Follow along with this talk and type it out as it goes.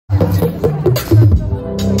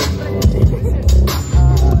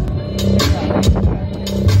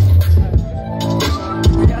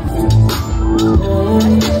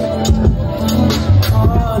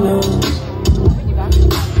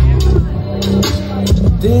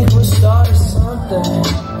think we started something.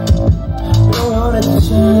 We don't want it to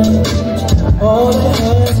change. Hold your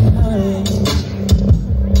hands behind.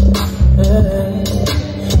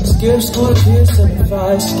 Skip school kids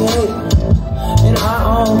 75 skate in our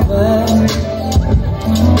own class.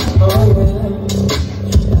 Oh yeah.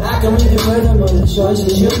 And I can read the rhythm of the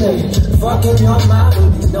choices you make. Fucking your mind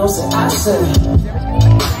with these notes that I say.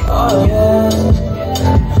 Oh yeah.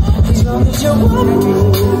 As long as you're running,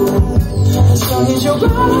 as long as you're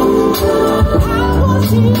running, I want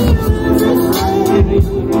to hear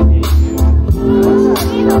everything.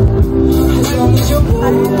 As long as you're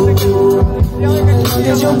running, as long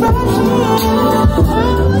as you're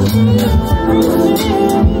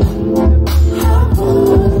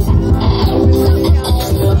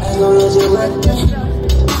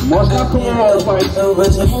Можно кулуар пойти.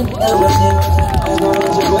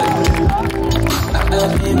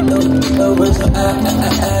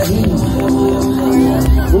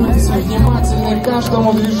 Будьте внимательны к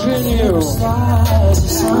каждому движению.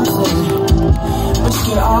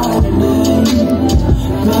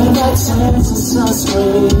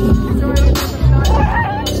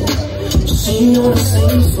 See you on the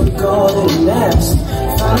stage for golden next.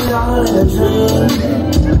 Find it all in a dream.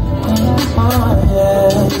 Oh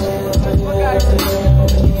yeah.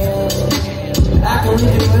 I can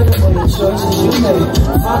read the rhythm of the choices you make.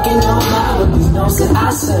 Fucking your mind with these notes that I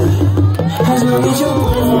say. As long as you're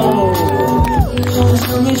running, as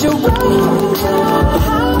long as you're running,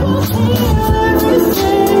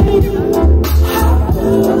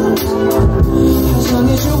 as long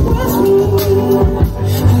as you're with me,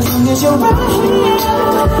 as long as you're right here.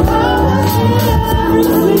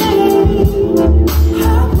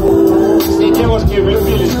 Все девушки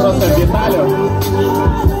влюбились просто в Виталию.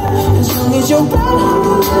 As long as you're right.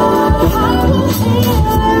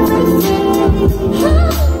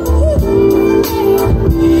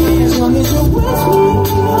 As long as you're with me,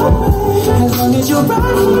 as long as you're right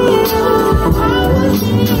here.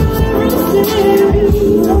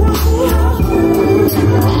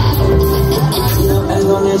 As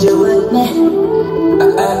long as you're with me,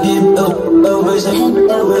 I give over as long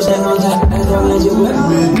as you're with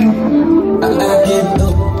me, I give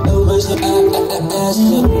over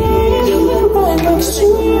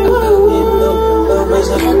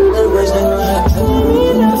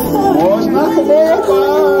Можно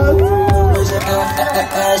хлопать.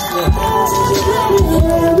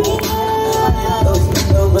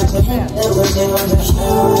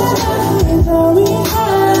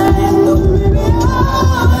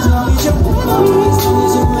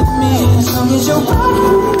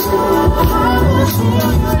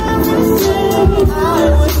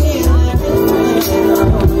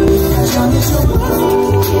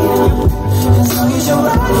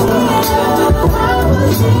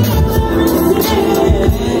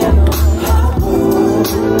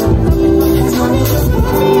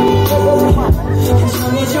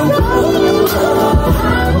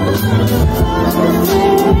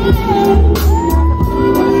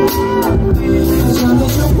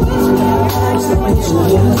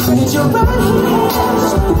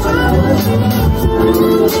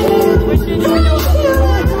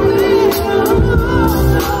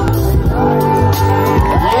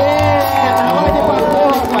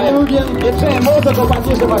 Музыку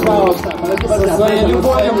потише, пожалуйста. Своей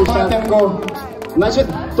любовью к папингу. Значит,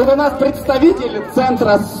 тут у нас представитель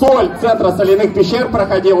центра Соль, центра соляных пещер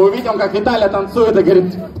проходил. Увидим, как Виталий танцует и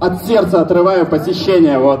говорит, от сердца отрываю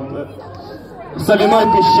посещение вот соляной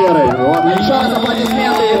пещеры. Вот. Еще раз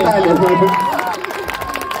аплодисменты Виталию.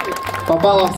 Попало в